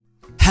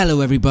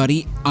Hello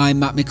everybody, I'm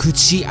Matt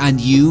Micucci and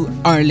you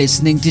are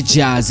listening to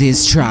Jazz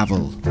is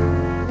Travel.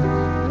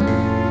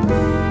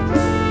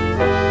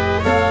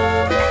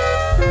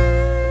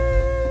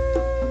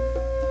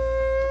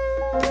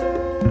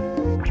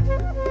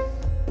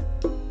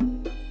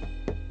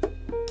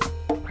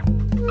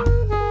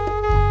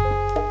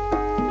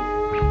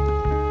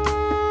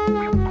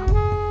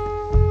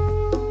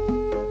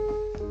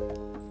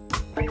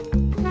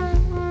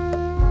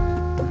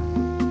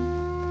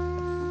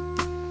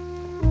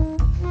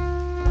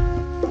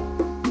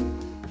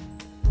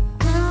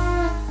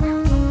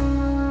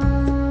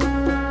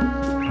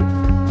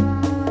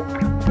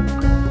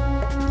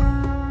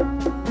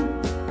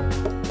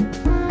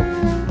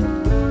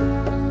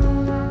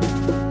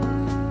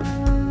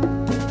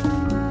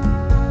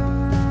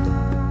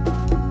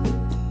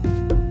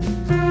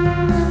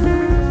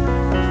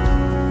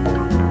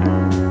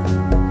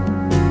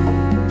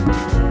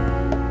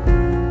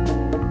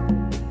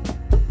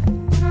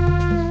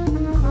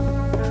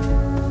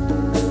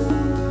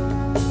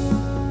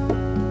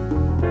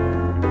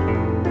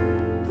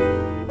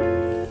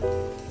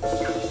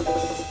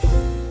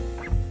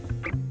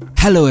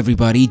 Hello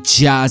everybody,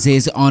 Jazz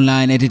is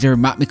online editor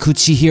Matt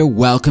Micucci here,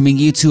 welcoming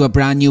you to a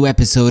brand new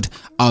episode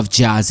of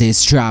Jazz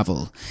is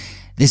Travel.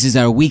 This is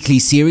our weekly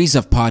series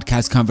of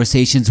podcast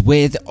conversations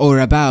with or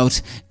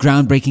about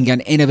groundbreaking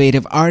and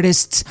innovative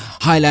artists,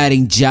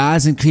 highlighting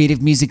jazz and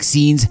creative music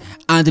scenes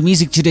and the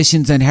music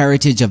traditions and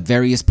heritage of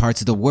various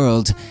parts of the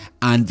world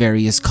and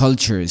various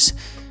cultures.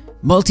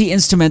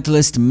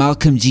 Multi-instrumentalist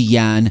Malcolm G.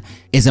 Yan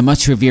is a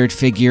much revered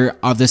figure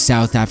of the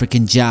South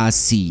African jazz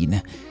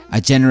scene. A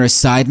generous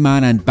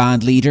sideman and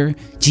band leader,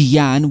 G.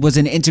 Yan was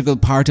an integral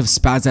part of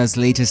Spaza's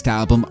latest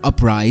album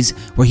Uprise,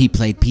 where he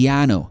played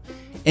piano.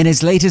 In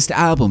his latest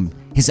album,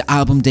 his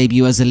album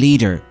debut as a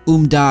leader,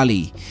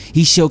 Umdali,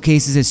 he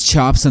showcases his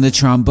chops on the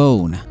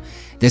trombone.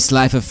 This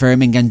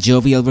life-affirming and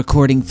jovial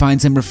recording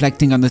finds him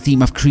reflecting on the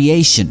theme of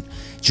creation,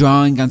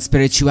 drawing on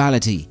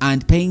spirituality,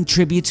 and paying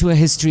tribute to a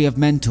history of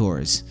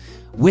mentors.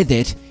 With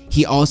it,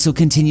 he also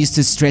continues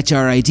to stretch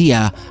our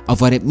idea of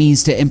what it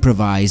means to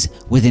improvise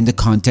within the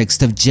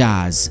context of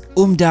jazz.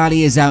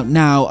 Umdali is out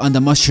now on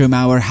the Mushroom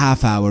Hour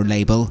half-hour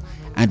label,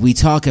 and we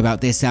talk about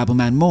this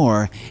album and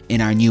more in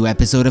our new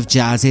episode of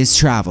Jazz is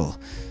Travel.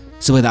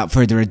 So without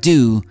further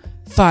ado,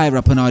 fire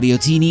up an Audio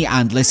Teeny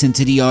and listen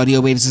to the audio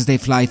waves as they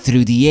fly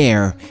through the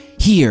air.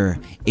 Here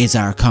is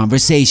our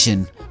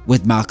conversation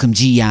with Malcolm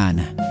G.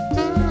 Yan.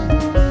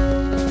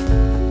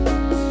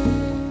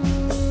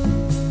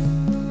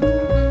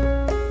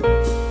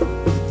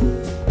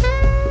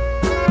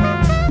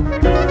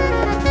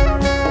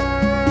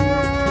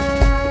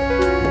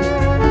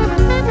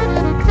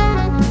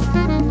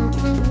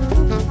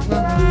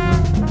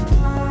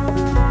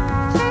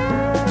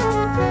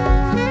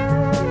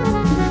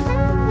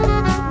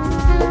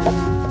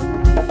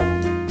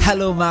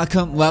 Hello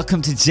Malcolm,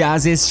 welcome to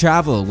Jazz is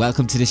Travel,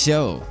 welcome to the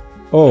show.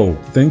 Oh,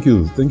 thank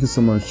you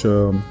so much,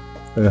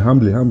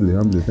 humbly,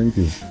 thank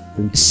you.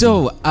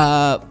 So,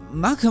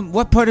 Malcolm,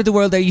 what part of the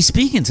world are you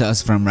speaking to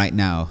us from right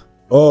now?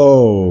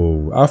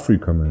 Oh,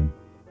 Africa, man.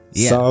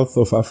 Yeah. South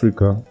of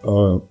Africa,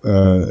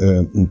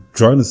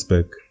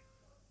 Johannesburg.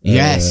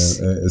 Yes.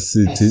 A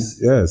city,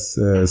 yes,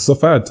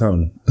 Sophia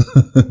town.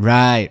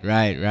 Right.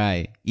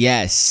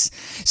 Yes.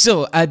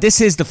 So,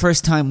 this is the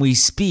first time we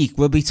speak.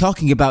 We'll be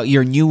talking about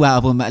your new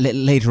album a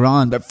little later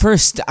on. But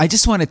first, I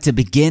just wanted to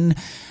begin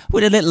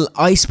with a little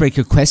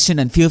icebreaker question,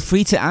 and feel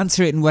free to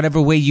answer it in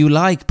whatever way you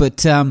like.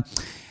 But,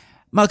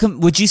 Malcolm,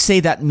 would you say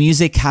that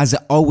music has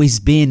always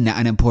been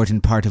an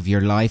important part of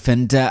your life?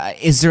 And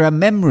is there a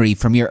memory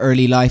from your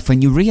early life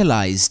when you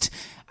realized,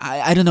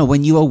 I don't know,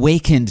 when you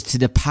awakened to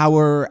the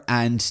power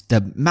and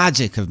the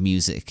magic of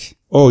music?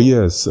 Oh,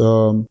 yes.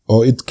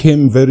 It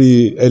came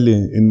very early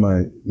in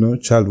my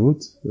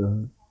childhood.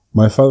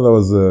 My father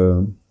was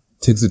a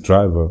taxi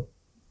driver.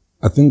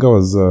 I think I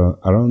was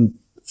around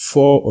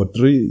 4 or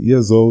 3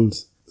 years old.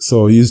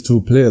 So he used to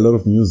play a lot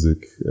of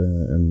music.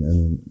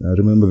 And I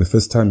remember the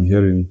first time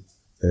hearing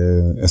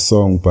a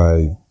song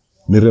by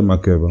Miriam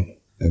Makeba.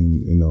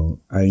 And,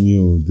 I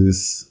knew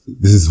this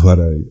is what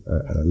I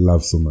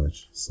love so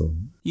much. So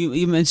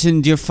you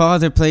mentioned your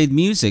father played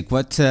music.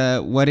 What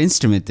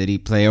instrument did he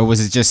play? Or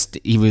was it just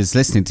he was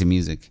listening to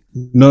music?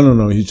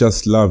 No. He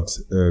just loved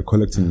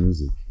collecting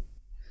music.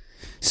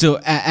 So,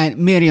 and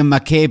Miriam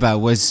Makeba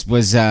was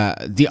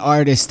the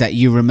artist that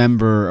you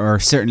remember, or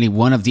certainly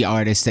one of the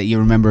artists that you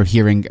remember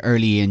hearing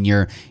early in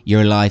your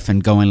life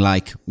and going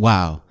like,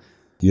 wow.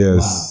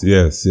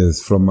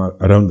 Yes, from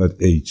around that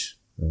age.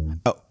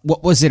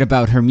 What was it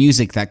about her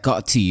music that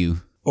got to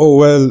you? Oh,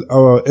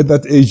 well, at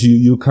that age,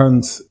 you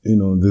can't,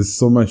 there's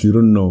so much you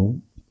don't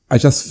know. I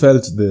just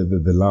felt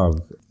the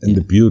love and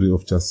the beauty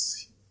of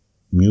just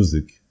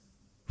music.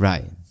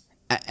 Right.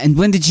 And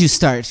when did you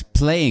start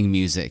playing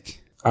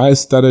music? I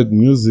started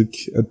music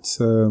at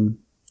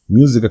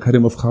Music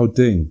Academy of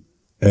Gauteng,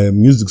 a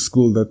music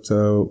school that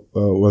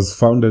was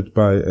founded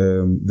by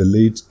the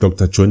late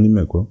Dr. Johnny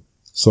Mekwa.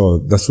 So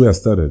that's where I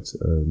started,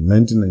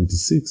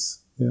 1996.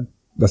 Yeah,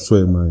 that's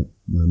where my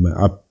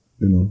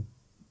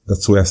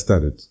that's where I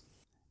started.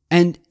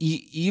 And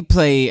you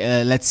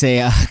play, let's say,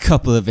 a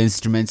couple of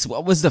instruments.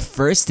 What was the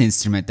first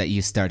instrument that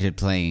you started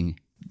playing?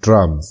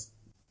 Drums.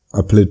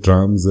 I played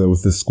drums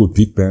with the school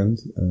big band.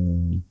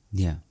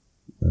 Yeah.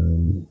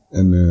 And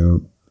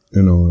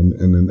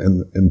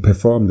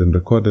performed and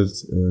recorded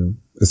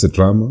as a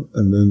drummer,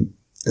 and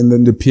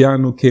then the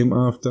piano came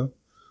after,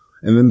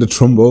 and then the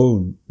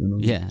trombone.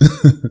 Yeah.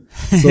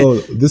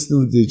 So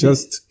they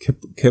just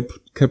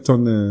kept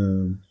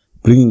on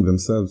bringing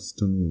themselves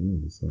to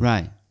me. So.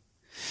 Right.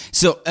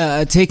 So,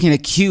 taking a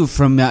cue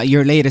from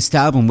your latest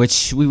album,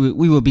 which we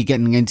will be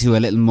getting into a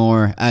little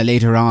more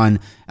later on,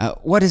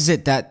 what is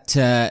it that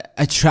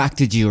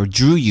attracted you or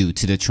drew you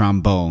to the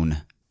trombone?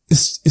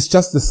 It's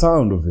just the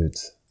sound of it.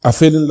 I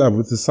fell in love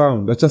with the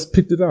sound. I just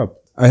picked it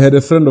up. I had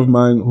a friend of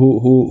mine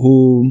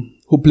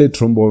who played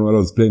trombone while I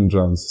was playing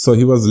drums. So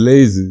he was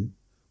lazy,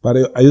 but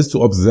I used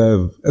to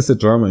observe. As a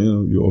drummer,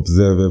 you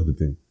observe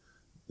everything.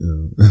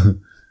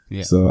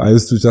 Yeah. So I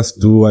used to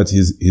just do what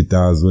he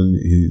does when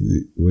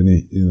he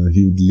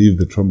would leave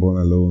the trombone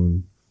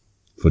alone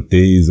for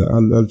days.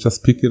 I'll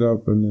just pick it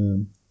up,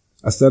 and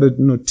I started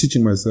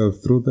teaching myself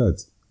through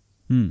that.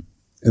 And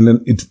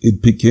then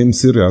it became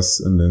serious,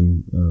 and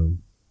then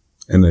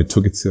and I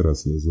took it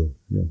seriously as well.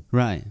 Yeah.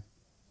 Right.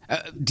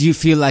 Do you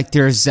feel like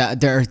there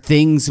are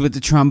things with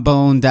the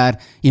trombone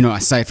that,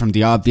 aside from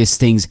the obvious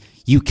things,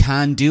 you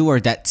can do or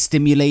that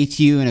stimulate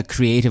you in a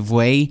creative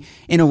way,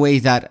 in a way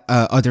that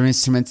other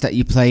instruments that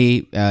you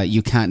play,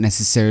 you can't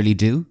necessarily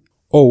do?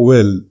 Oh,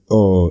 well,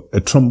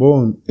 a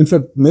trombone. In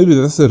fact, maybe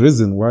that's the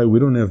reason why we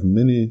don't have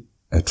many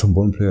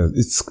trombone players.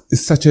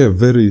 It's such a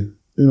very,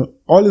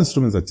 all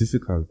instruments are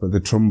difficult, but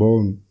the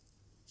trombone,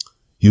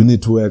 you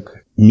need to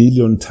work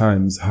million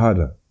times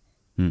harder,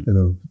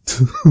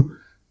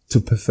 to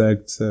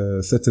perfect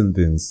certain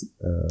things.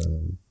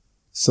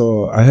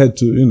 So I had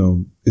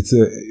to, it's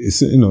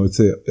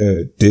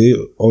a day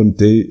on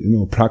day,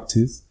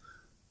 practice,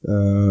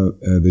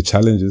 the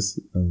challenges.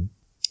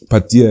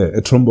 But yeah,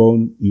 a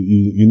trombone,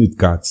 you need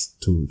guts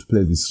to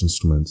play this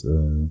instrument.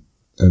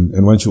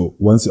 And once you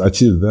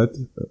achieve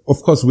that,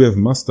 of course we have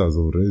masters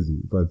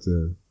already, but,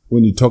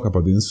 when you talk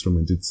about the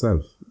instrument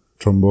itself,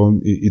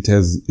 trombone, it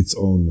has its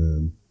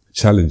own,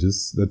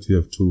 challenges that you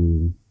have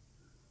to,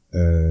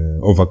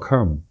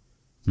 overcome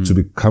to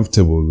be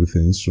comfortable with the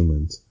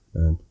instrument.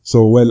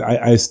 So,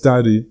 I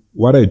study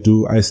what I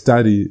do. I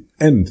study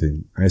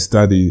anything. I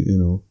study,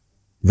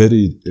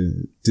 very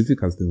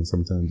difficult things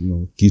sometimes,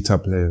 guitar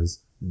players.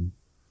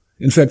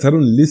 In fact, I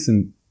don't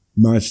listen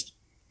much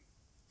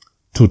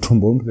to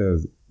trombone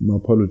players. My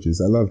apologies.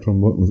 I love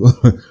trombone.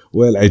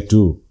 Well, I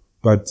do,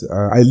 but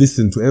I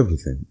listen to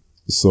everything.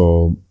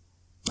 So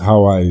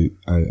how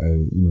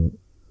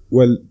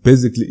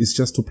basically it's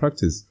just to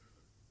practice,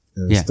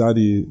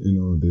 study,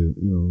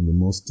 the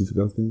most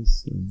difficult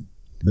things.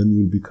 Then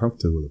you'll be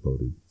comfortable about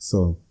it.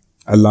 So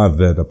I love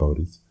that about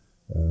it.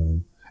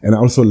 And I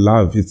also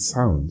love its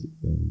sound.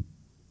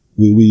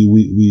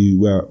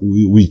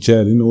 We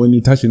share, when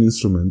you touch an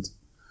instrument,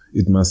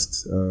 it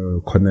must,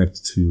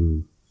 connect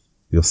to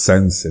your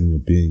sense and your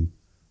being.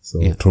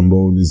 So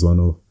trombone is one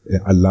of,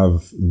 I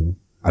love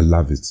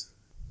it.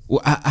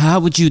 How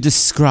would you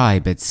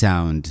describe its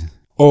sound?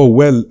 Oh,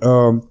 well,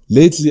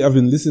 lately I've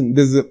been listening,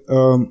 there's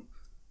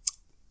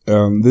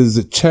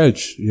a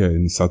church here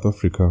in South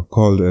Africa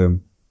called,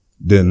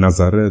 the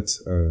Nazareth,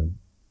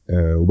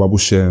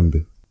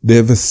 Ubabushembe. They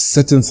have a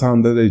certain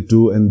sound that they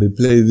do, and they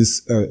play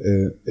this,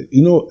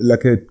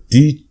 like a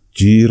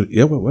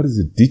didgeridoo, what is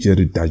it?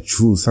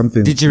 Didgeridoo,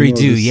 something.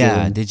 Didgeridoo,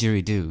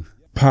 didgeridoo.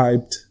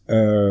 Piped,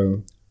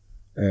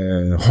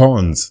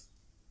 horns,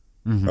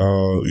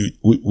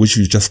 which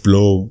you just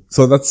blow.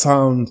 So that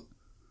sound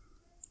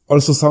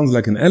also sounds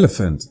like an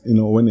elephant,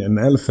 when an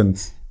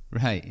elephant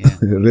right, yeah.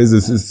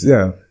 raises its,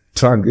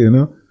 trunk,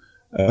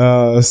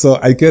 so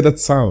I get that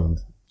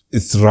sound.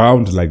 It's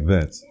round like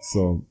that.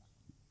 So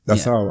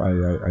that's how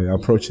I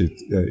approach it.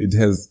 It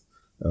has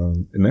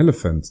an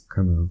elephant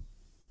kind of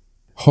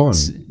horn.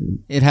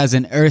 It has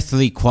an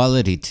earthly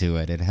quality to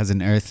it.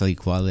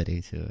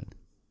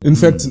 In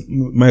fact,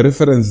 my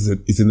reference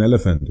is an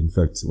elephant. In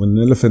fact, when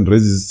an elephant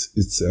raises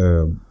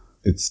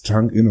its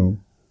trunk,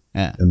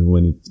 and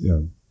when it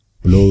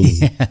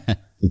blows,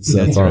 it's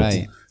that's out.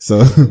 right. So,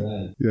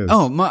 yes.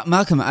 Oh,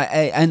 Malcolm,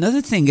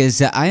 another thing is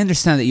I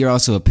understand that you're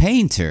also a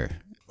painter.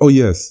 Oh,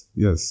 yes.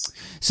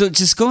 So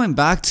just going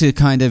back to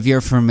kind of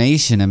your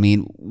formation, I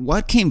mean,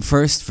 what came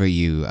first for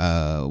you?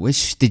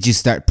 Which did you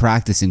start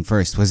practicing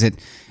first? Was it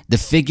the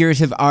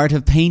figurative art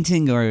of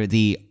painting or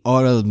the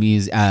oral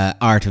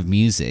art of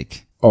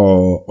music?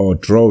 Or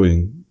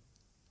drawing,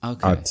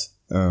 art,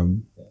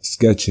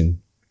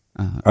 sketching.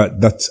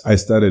 That I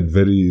started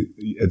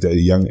at a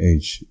young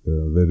age,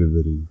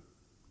 very.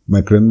 My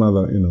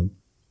grandmother,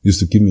 used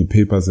to give me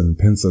papers and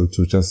pencil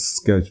to just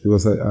sketch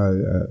because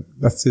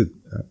that's it.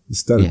 It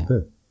started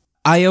there.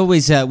 I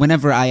always,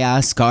 whenever I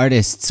ask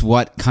artists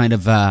what kind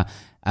of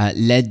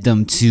led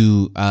them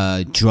to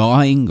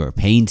drawing or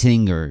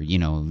painting or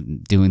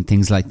doing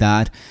things like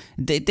that,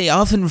 they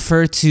often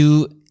refer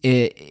to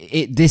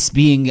this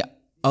being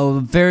a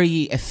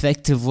very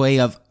effective way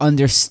of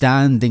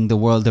understanding the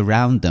world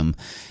around them.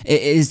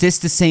 Is this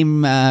the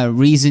same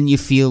reason you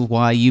feel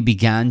why you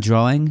began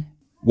drawing?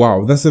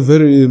 Wow, that's a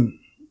very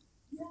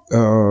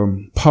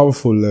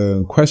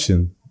powerful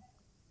question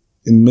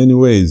in many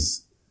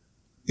ways.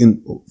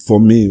 For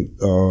me,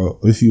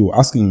 if you were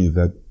asking me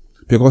that,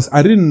 because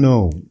I didn't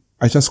know,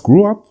 I just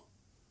grew up,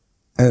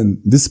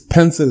 and this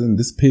pencil and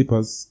these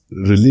papers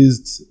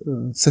released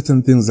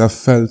certain things I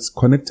felt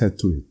connected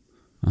to it.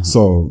 Uh-huh.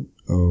 So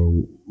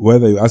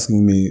whether you're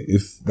asking me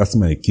if that's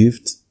my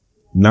gift,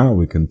 now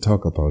we can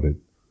talk about it.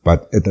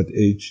 But at that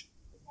age,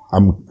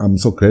 I'm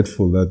so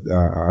grateful that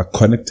I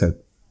connected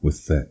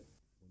with that.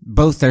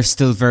 Both are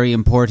still very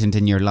important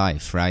in your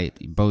life, right?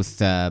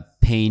 Both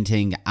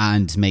painting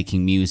and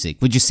making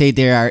music. Would you say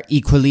they are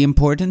equally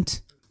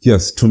important?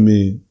 Yes, to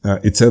me,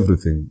 it's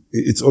everything.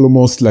 It's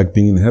almost like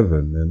being in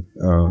heaven, and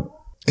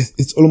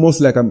it's almost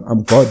like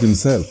I'm God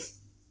himself.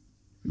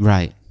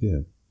 Right.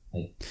 Yeah.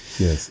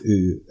 Yes.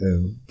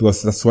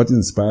 Because that's what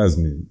inspires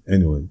me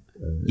anyway.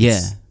 Yeah.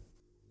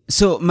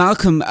 So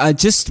Malcolm,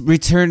 just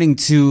returning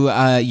to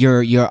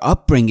your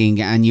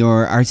upbringing and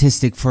your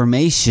artistic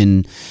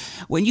formation,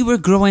 when you were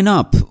growing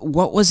up,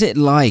 what was it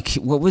like?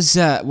 What was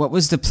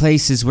the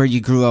places where you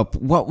grew up?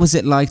 What was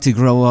it like to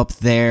grow up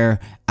there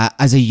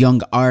as a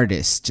young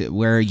artist,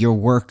 where your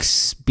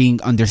work's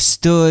being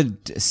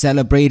understood,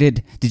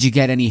 celebrated? Did you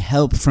get any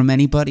help from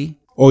anybody?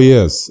 Oh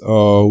yes,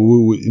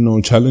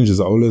 challenges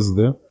are always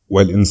there.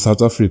 Well, in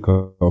South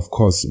Africa, of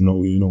course,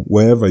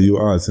 wherever you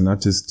are as an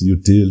artist, you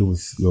deal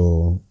with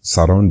your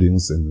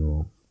surroundings and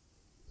your,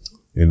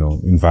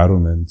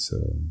 environment.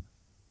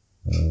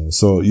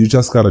 So you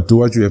just gotta do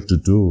what you have to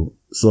do.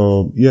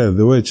 So yeah,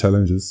 there were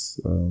challenges.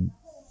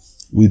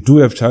 We do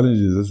have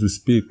challenges as we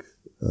speak,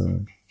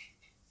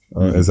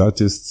 as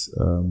artists.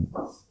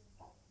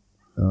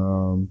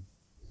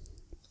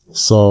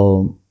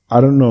 So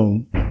I don't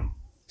know.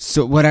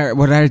 So what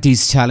are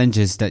these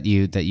challenges that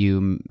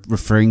you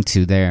referring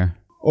to there?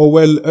 Oh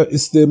well,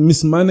 it's the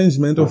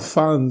mismanagement of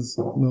funds,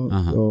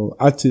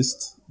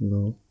 artists,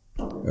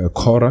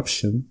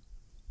 corruption.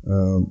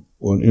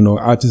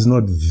 Art is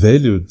not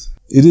valued.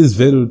 It is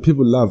valued.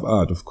 People love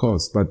art, of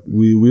course, but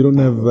we don't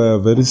have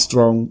very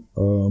strong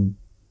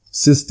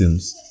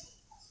systems,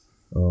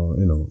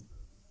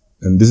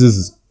 and this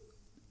is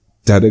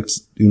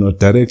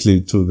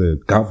directly to the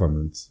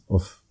government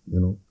of,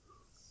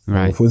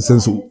 Right. For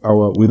instance,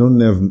 we don't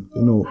have,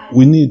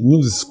 we need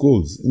music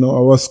schools.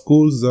 Our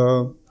schools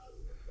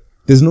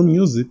there's no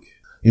music.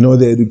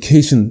 The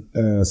education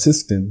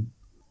system,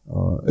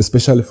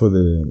 especially for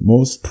the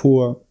most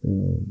poor,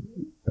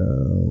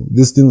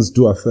 these things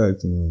do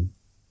affect.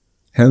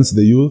 Hence,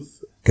 the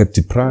youth get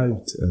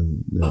deprived,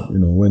 and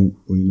when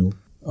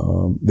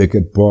they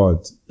get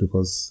bored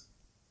because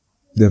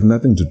they have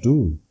nothing to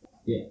do.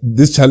 Yeah.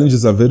 These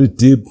challenges are very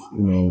deep,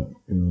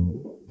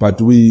 but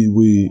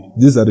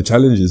these are the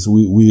challenges.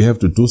 We have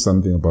to do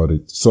something about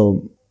it.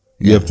 So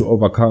you have to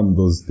overcome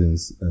those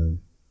things,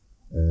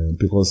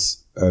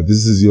 because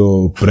this is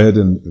your bread.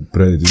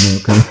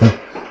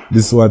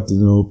 This is what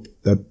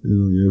that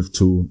you have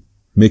to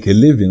make a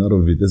living out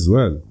of it as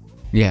well.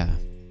 Yeah.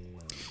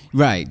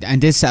 Right,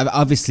 and this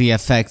obviously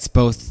affects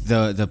both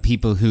the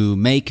people who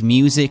make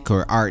music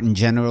or art in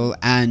general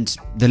and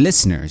the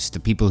listeners, the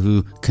people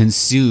who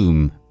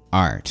consume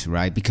art,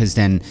 right? Because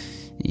then,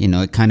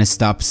 it kind of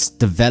stops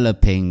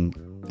developing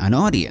an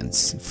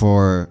audience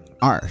for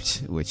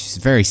art, which is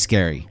very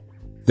scary.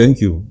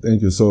 Thank you.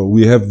 So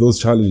we have those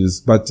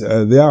challenges, but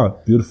there are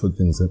beautiful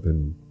things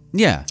happening.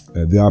 Yeah.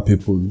 There are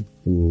people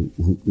who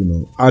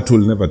art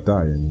will never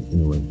die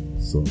anyway,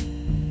 so...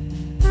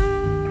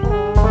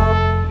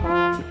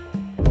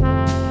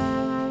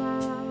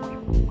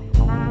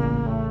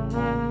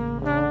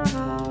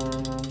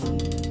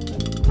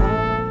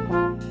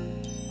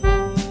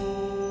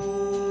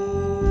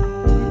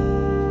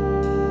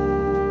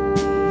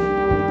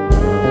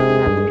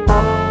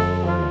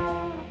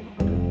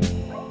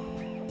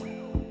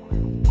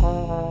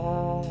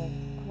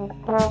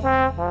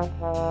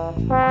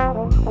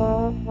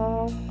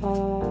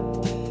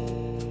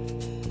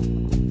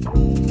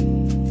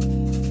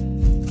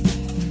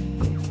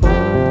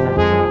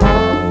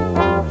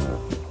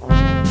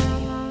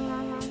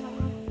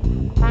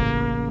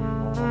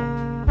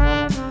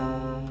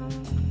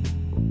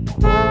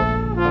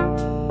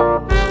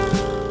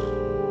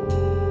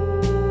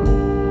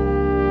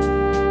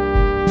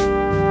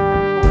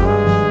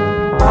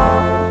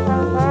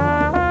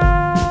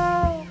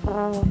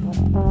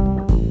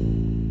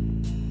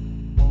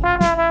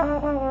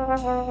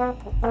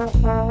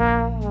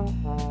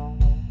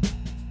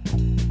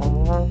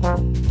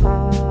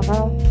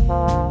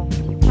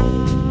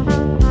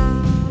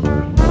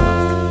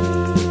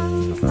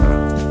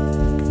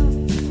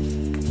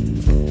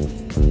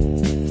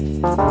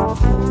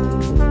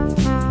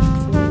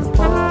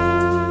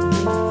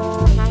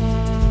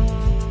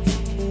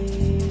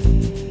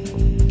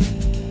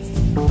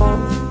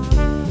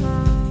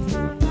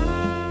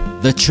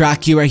 The The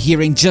track you are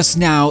hearing just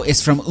now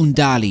is from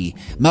Undali,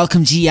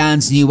 Malcolm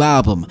Gian's new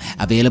album,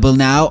 available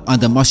now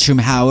on the Mushroom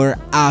Hour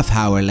Half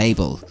Hour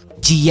label.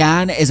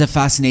 Gian is a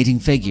fascinating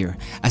figure,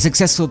 a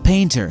successful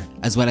painter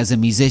as well as a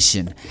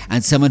musician,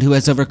 and someone who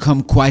has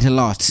overcome quite a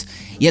lot.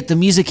 Yet the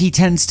music he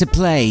tends to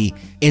play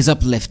is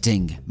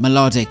uplifting,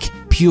 melodic,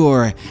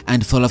 pure,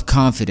 and full of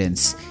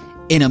confidence.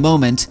 In a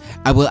moment,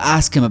 I will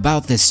ask him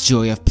about this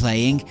joy of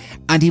playing,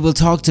 and he will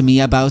talk to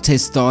me about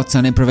his thoughts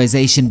on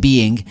improvisation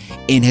being,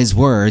 in his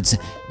words,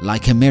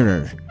 like a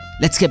mirror.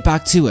 Let's get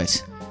back to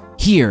it.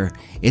 Here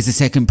is the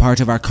second part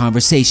of our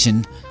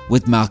conversation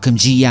with Malcolm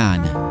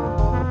Gian.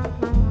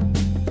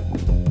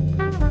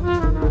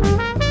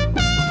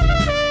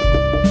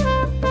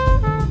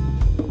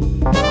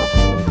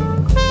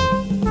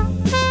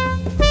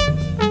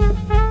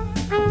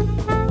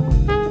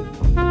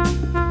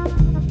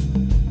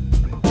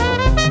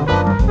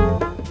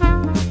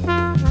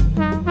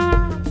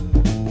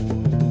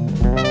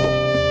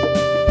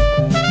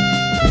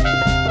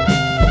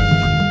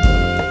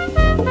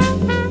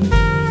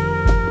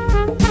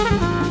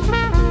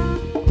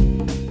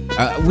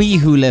 We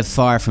who live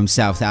far from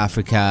South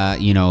Africa,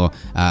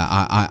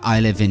 I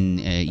live in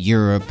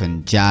Europe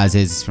and jazz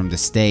is from the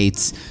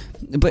States.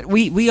 But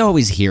we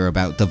always hear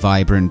about the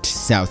vibrant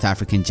South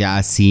African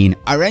jazz scene.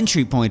 Our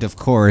entry point, of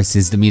course,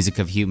 is the music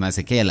of Hugh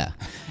Masekela.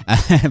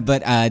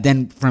 But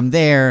then from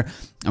there,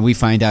 we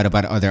find out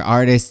about other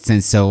artists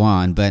and so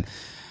on. But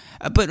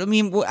I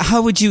mean,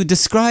 how would you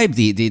describe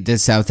the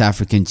South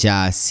African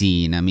jazz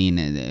scene? I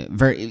mean,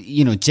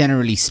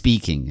 generally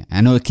speaking,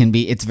 I know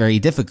it's very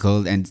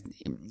difficult, and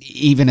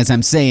even as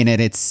I'm saying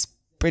it, it's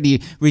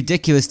pretty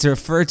ridiculous to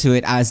refer to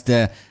it as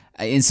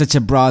in such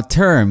a broad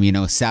term,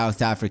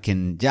 South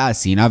African jazz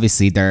scene.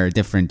 Obviously, there are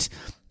different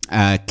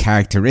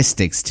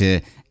characteristics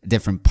to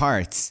different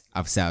parts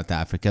of South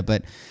Africa,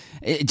 but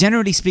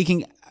generally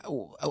speaking,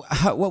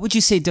 what would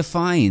you say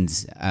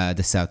defines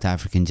the South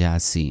African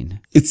jazz scene?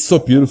 It's so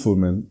beautiful,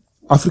 man.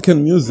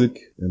 African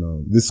music,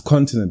 this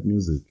continent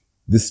music,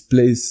 this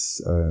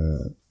place,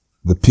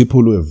 the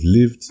people who have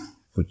lived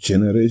for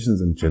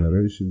generations and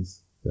generations.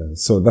 Yeah.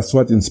 So that's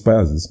what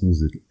inspires this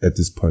music at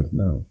this point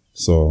now.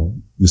 So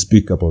you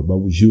speak about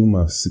Babu Hugh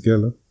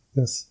Masekela.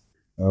 Yes.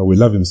 We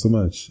love him so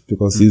much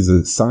because he's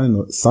a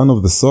son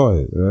of the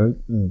soil, right?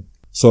 Yeah.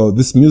 So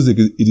this music,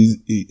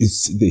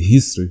 it's the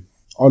history,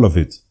 all of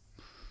it.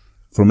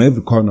 From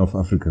every corner of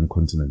African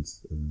continent.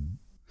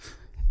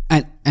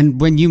 And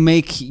when you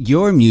make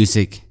your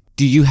music,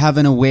 do you have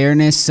an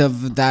awareness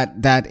of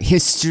that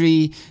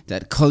history,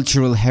 that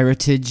cultural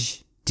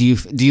heritage? Do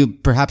you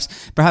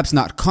perhaps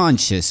not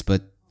conscious,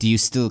 but do you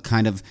still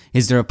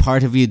is there a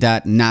part of you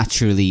that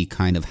naturally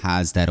kind of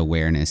has that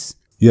awareness?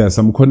 Yes,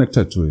 I'm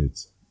connected to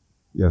it.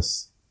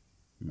 Yes.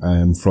 I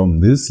am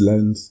from this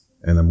land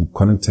and I'm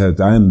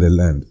connected. I am the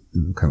land,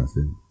 kind of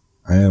thing.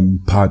 I am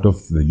part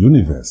of the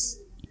universe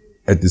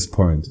at this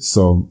point.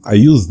 So I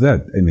use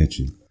that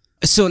energy.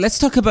 So let's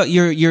talk about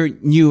your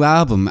new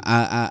album,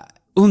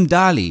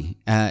 Umdali.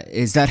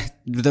 Is that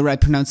the right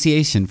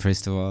pronunciation,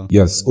 first of all?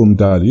 Yes,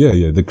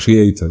 Umdali. Yeah, the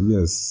creator,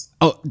 yes.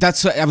 Oh,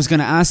 that's what I was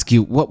going to ask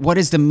you. What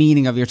is the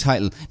meaning of your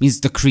title? It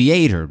means the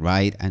creator,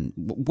 right? And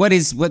what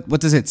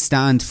does it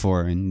stand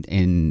for?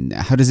 And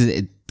how does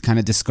it kind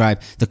of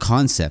describe the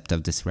concept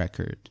of this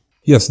record?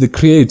 Yes, the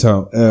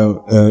creator.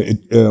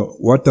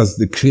 What does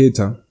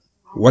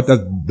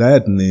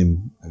that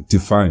name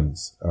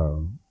defines?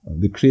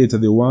 The creator,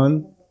 the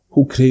one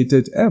who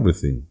created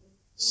everything.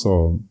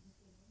 So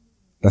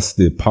that's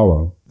the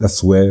power.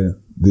 That's where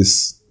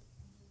this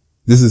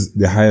is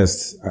the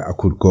highest I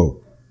could go.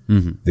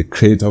 Mm-hmm. The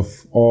creator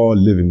of all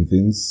living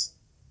things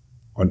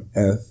on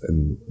earth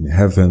and in the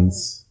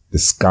heavens, the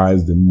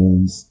skies, the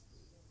moons,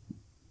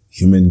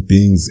 human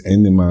beings,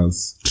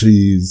 animals,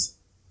 trees,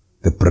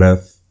 the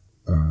breath.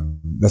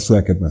 That's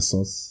where I get my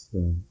source.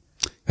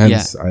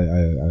 Hence,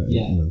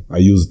 yeah. I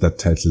use that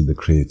title, the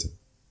creator.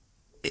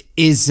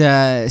 Is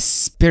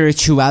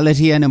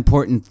spirituality an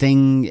important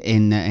thing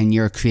in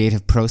your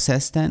creative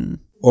process then?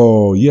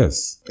 Oh,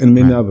 yes. And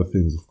many other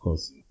things, of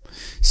course.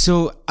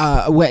 So,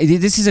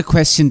 this is a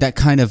question that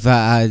kind of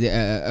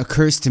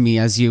occurs to me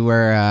as you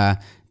were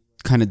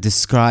kind of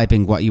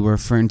describing what you were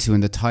referring to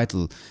in the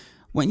title.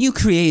 When you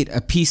create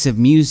a piece of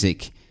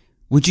music,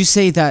 would you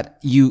say that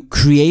you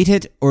create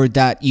it or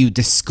that you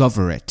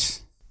discover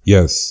it?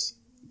 Yes.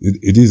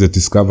 It is a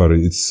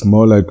discovery. It's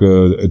more like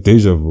a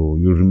deja vu.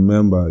 You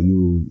remember,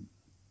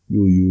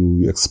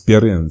 you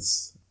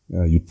experience,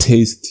 you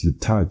taste, you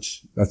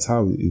touch. That's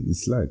how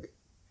it's like.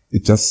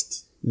 It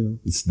just,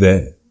 it's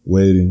there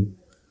waiting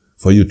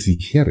for you to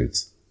hear it.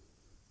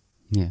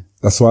 Yeah.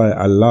 That's why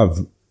I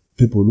love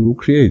people who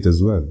create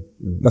as well.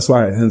 That's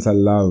why, hence, I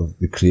love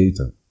the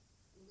creator.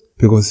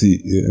 Because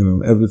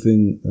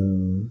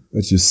everything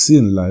that you see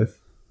in life,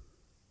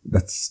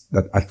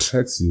 that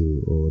attracts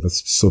you, or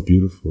that's so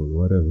beautiful,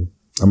 or whatever.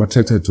 I'm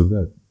attracted to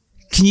that.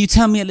 Can you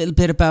tell me a little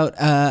bit about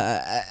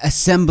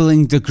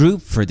assembling the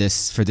group for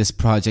this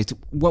project?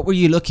 What were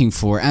you looking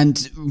for,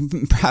 and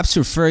perhaps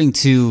referring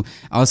to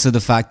also the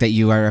fact that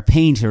you are a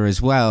painter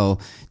as well?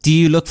 Do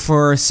you look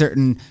for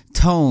certain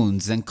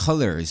tones and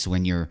colors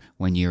when you're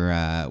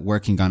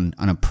working on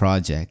a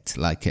project,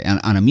 like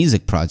on a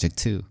music project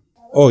too?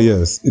 Oh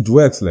yes, it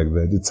works like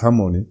that. It's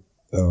harmony.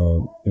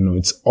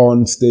 It's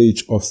on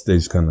stage, off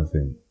stage kind of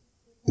thing.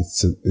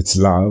 It's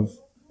love,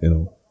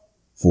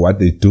 for what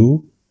they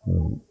do.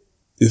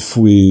 If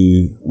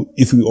we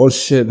all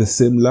share the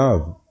same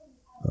love,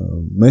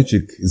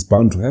 magic is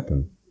bound to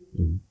happen.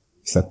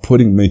 It's like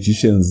putting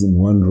magicians in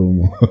one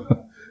room,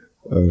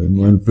 in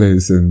one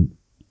place, and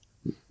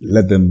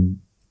let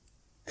them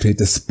create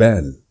a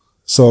spell.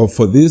 So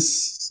for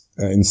this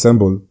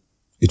ensemble,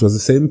 it was the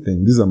same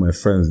thing. These are my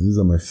friends. These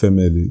are my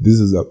family.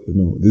 These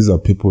are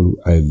people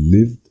I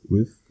lived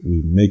with.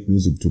 We make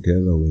music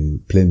together. We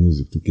play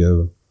music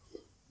together.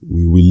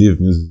 We live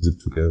music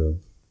together.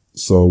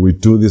 So we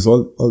do this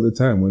all the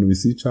time when we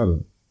see each other.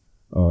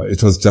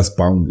 It was just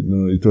bound,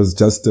 it was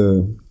just,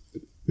 we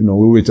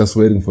were just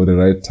waiting for the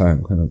right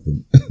time kind of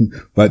thing.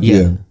 But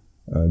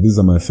these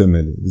are my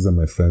family. These are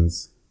my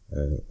friends.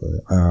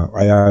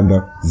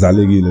 Ayanda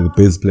Zalegile, the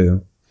bass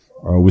player.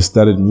 We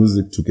started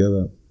music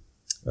together,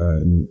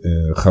 in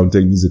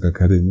Gauteng Music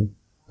Academy.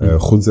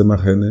 Khunze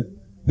Magene,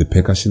 the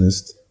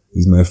percussionist,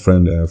 is my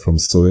friend, from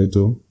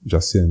Soweto,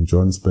 just here in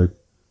Johannesburg.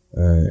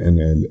 And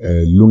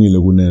Lungile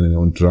Gunene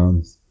on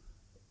drums.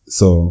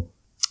 So,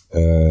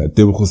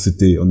 Tebogo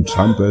City on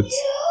trumpet,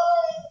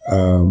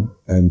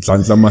 and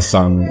Tlanhla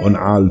Mahlangu on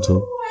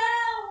alto.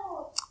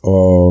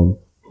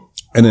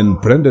 And then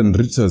Brendan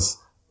Richards,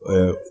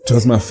 it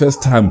was my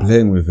first time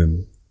playing with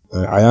him.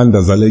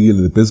 Ayanda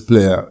Zalegile, the bass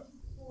player,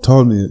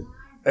 told me,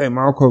 "Hey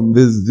Malcolm,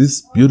 there's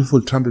this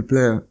beautiful trumpet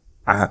player."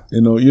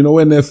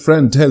 When a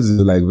friend tells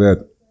you like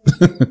that,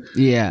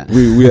 yeah,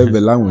 we have a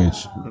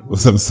language of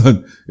some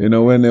sort.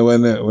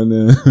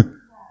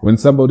 When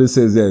somebody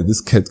says, "Yeah,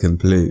 this cat can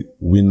play,"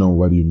 we know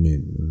what you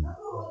mean.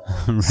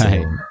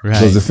 Right.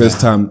 It was the first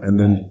time, and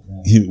then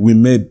we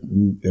made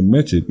a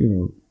magic,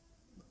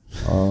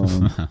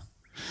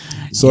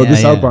 So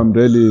this album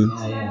really,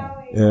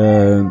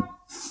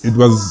 it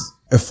was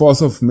a force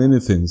of many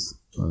things,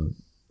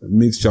 a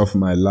mixture of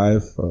my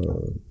life,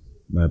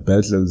 my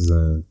battles,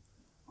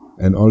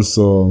 and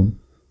also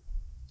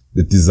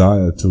the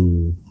desire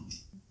to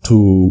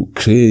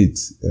create,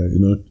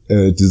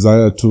 a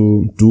desire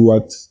to do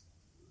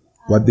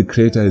what the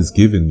Creator has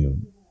given you.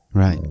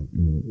 Right.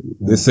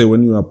 They say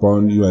when you are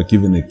born, you are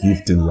given a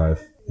gift in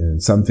life,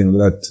 and something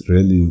that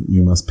really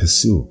you must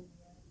pursue.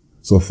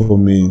 So for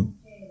me,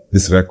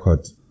 this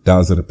record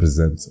does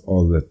represent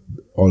all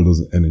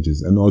those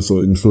energies, and also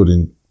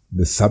including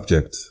the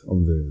subject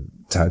of the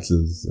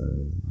titles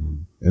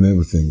and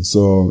everything.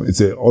 So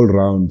it's an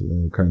all-round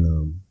kind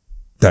of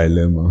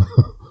dilemma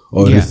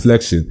or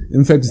reflection.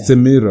 In fact, it's a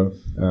mirror.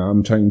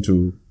 I'm trying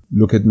to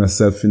look at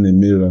myself in a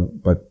mirror,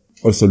 but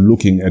also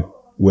looking at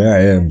where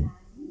I am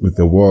with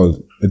the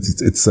world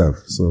itself.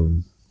 So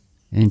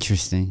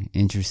interesting.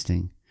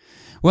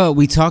 Well,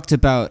 we talked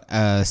about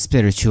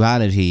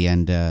spirituality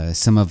and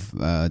some of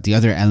the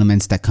other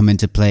elements that come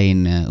into play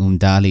in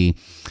Umdali.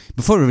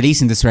 Before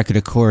releasing this record,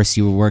 of course,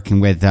 you were working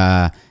with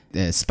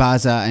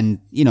Spaza, and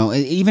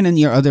even in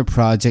your other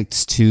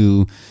projects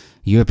too,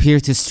 you appear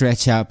to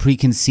stretch out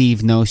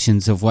preconceived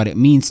notions of what it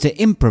means to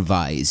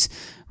improvise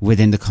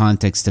within the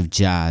context of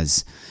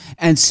jazz.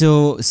 And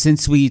so,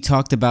 since we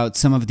talked about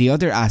some of the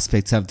other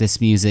aspects of this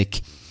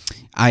music,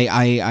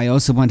 I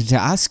also wanted to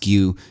ask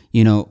you,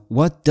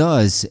 what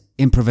does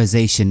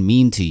improvisation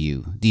mean to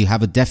you? Do you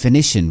have a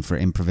definition for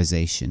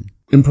improvisation?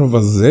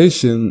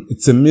 Improvisation,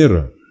 it's a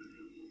mirror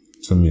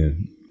to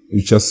me.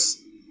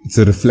 It's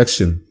a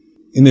reflection.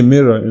 In a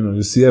mirror,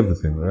 you see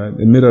everything, right?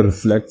 A mirror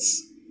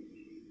reflects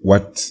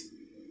what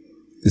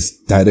is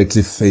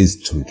directly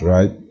faced to it,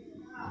 right?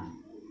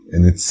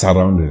 And it's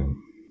surrounding.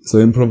 So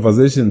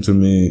improvisation to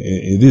me,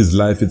 it is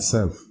life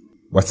itself.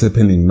 What's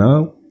happening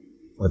now?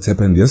 What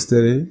happened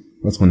yesterday?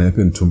 What's going to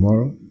happen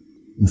tomorrow?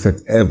 In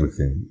fact,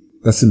 everything.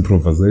 That's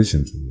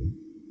improvisation to me.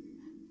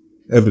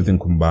 Everything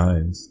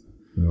combines,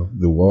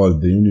 the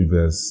world, the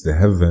universe, the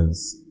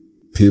heavens,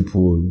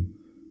 people,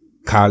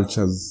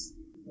 cultures,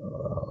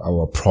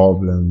 our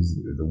problems,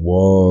 the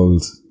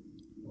world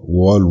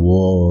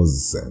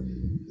wars, and,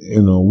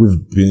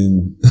 we've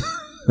been,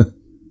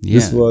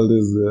 this world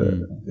is,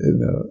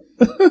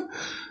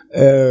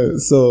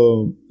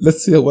 so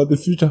let's see what the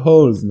future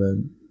holds,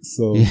 man.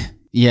 So.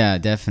 Yeah,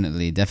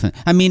 definitely.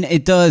 I mean,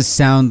 it does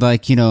sound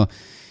like, it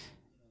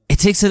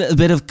takes a little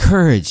bit of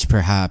courage,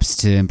 perhaps,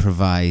 to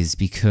improvise,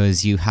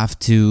 because you have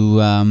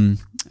to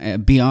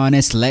be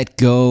honest, let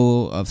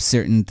go of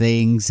certain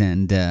things,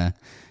 and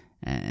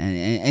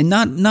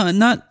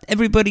not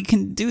everybody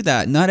can do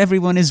that. Not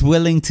everyone is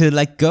willing to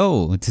let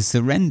go, to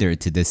surrender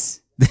to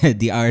this,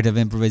 the art of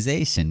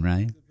improvisation,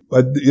 right?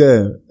 But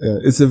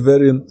it's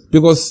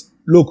because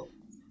look,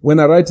 when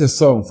I write a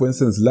song, for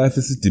instance, Life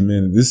is a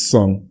Demand, this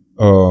song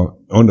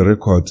on the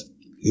record,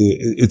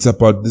 it's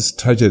about this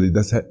tragedy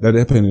that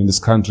happened in this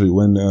country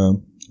when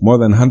more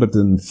than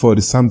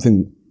 140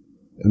 something,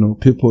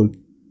 people,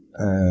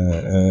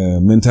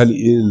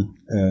 mentally ill,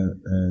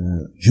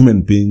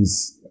 human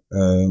beings,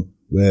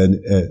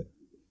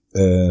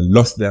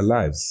 lost their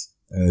lives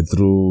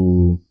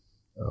through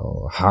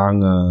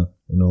hunger,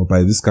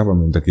 by this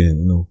government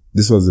again.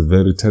 This was a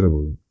very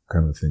terrible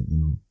kind of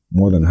thing.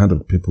 More than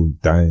 100 people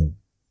dying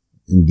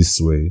in this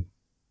way,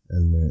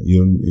 and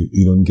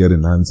you don't get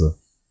an answer.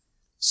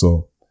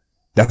 So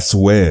that's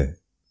where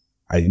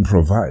I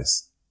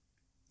improvise.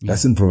 Yeah.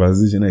 That's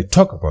improvisation. I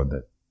talk about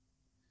that.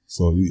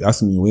 So you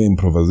ask me where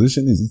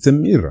improvisation is. It's a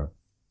mirror.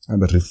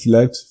 And I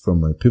reflect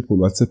from my people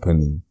what's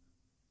happening.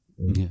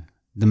 Yeah.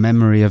 The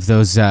memory of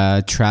those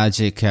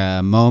tragic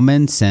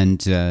moments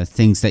and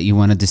things that you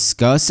want to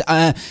discuss.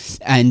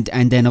 And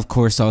then, of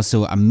course,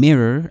 also a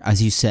mirror,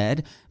 as you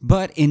said.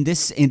 But in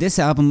this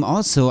album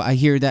also, I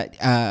hear that,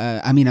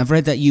 I've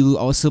read that you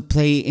also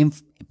pay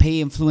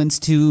influence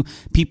to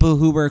people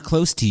who were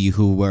close to you,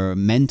 who were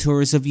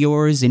mentors of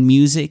yours in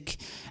music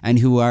and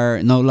who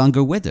are no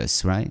longer with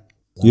us, right?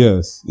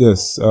 Yes.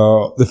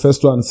 The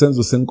first one,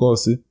 Senzo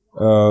Senkosi,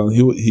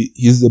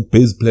 he's the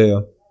bass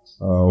player,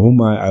 whom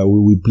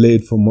we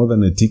played for more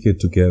than a decade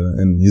together,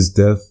 and his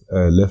death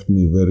left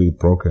me very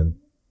broken.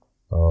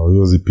 He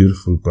was a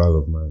beautiful brother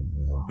of mine,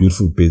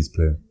 beautiful bass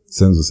player,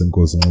 Senzo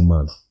Senkosi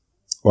Mumalo.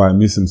 Oh, I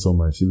miss him so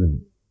much,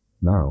 even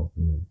now,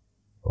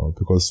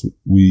 because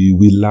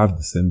we love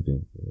the same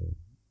thing.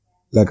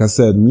 Like I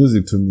said,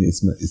 music to me,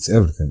 it's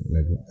everything.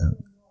 Like,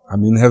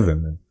 I'm in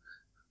heaven, man.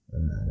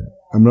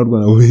 I'm not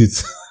gonna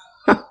wait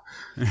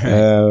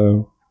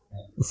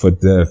for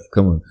death.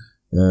 Come on.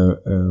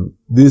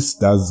 This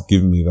does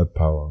give me that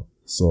power.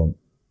 So,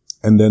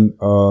 and then,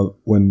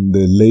 when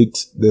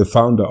the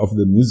founder of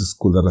the music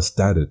school that I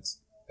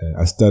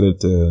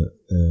started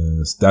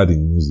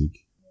studying music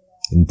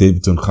in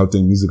Davidson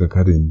Gauteng Music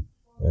Academy,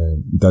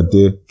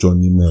 Dade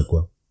Johnny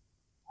Mekwa.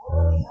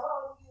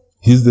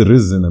 He's the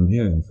reason I'm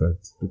here, in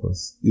fact,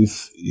 because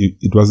if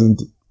it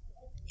wasn't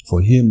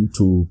for him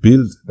to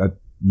build that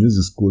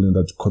music school in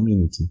that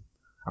community,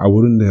 I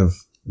wouldn't have,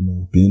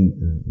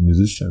 been a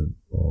musician.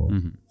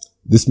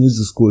 This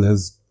music school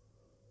has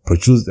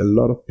produced a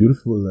lot of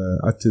beautiful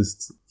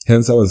artists.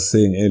 Hence, I was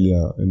saying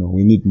earlier,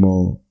 we need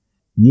more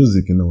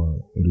music in our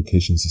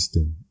education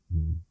system.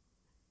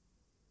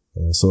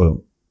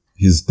 So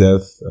his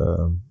death,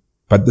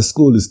 but the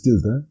school is still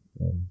there.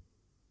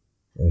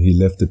 He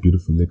left a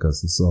beautiful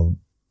legacy. So,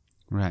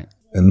 right.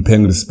 And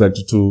paying respect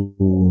to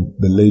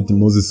the late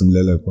Moses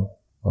Mleleko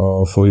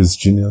for his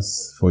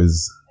genius, for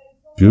his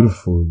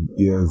beautiful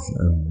ears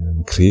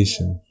and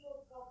creation.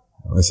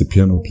 As a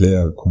piano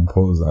player,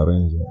 composer,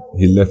 arranger,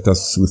 he left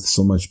us with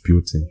so much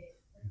beauty.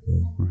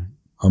 Right.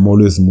 I'm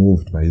always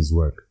moved by his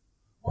work.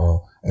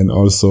 And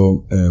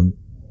also,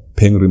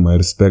 paying my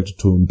respect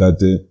to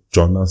Ndade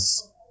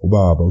Jonas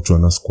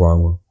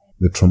Kwangwa,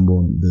 the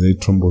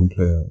late trombone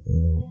player,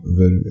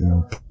 very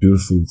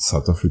beautiful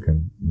South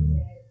African.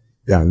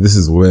 Yeah, this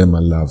is where my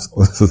love.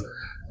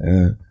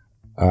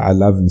 I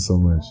love him so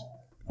much.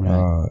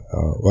 Right.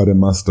 What a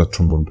master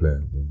trombone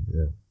player.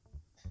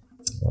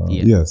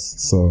 Yes,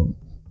 so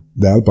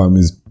the album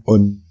is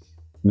on,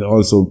 and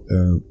also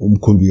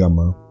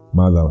Umkumbigama,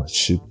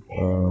 Mothership.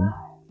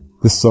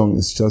 This song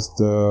is just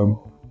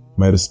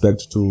my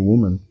respect to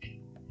women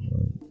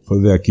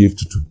for their gift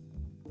to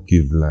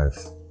give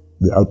life.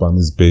 The album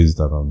is based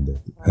around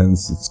that,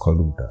 hence it's called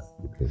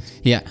Umdali.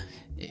 Yeah.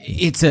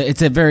 It's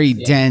a very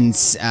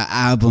dense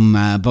album,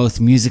 both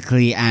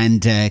musically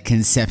and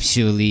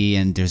conceptually,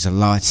 and there's a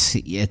lot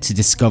to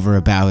discover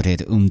about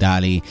it,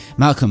 Umdali.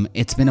 Malcolm,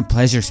 it's been a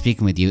pleasure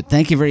speaking with you.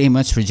 Thank you very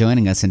much for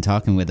joining us and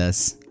talking with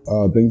us.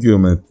 Thank you,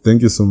 man.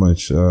 Thank you so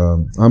much.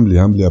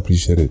 Humbly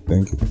appreciate it.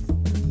 Thank you.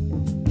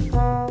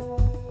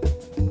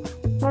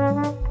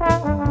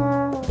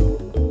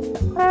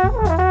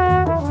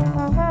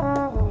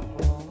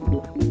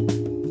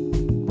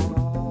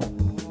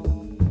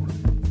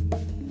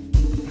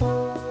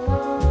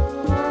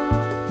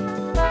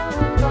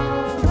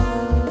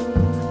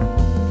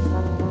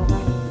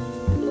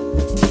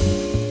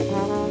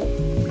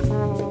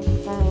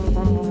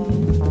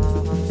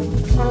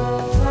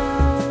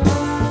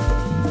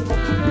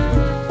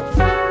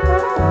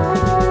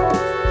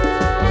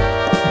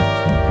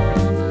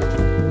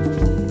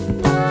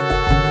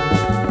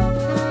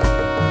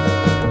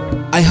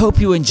 I hope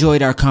you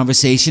enjoyed our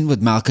conversation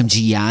with Malcolm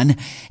Gian.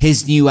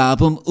 His new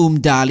album,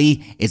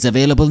 Umdali, is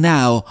available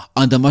now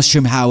on the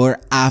Mushroom Hour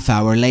Half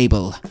Hour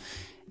label.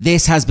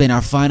 This has been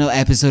our final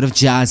episode of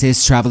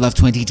Jazz's Travel of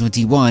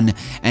 2021,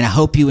 and I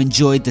hope you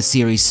enjoyed the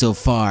series so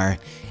far.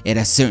 It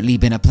has certainly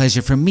been a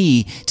pleasure for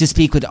me to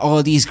speak with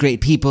all these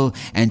great people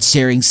and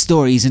sharing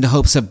stories in the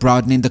hopes of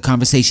broadening the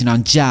conversation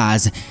on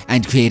jazz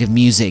and creative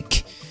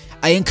music.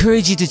 I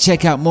encourage you to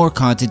check out more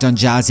content on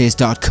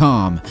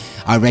Jazziz.com,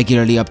 our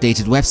regularly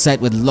updated website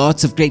with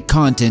lots of great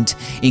content,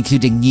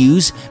 including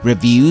news,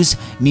 reviews,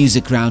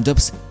 music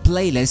roundups,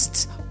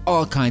 playlists,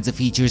 all kinds of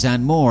features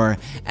and more.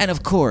 And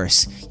of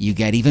course, you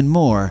get even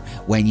more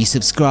when you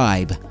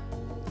subscribe.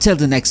 Till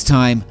the next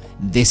time,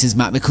 this is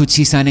Matt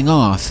Micucci signing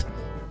off.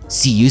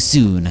 See you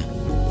soon.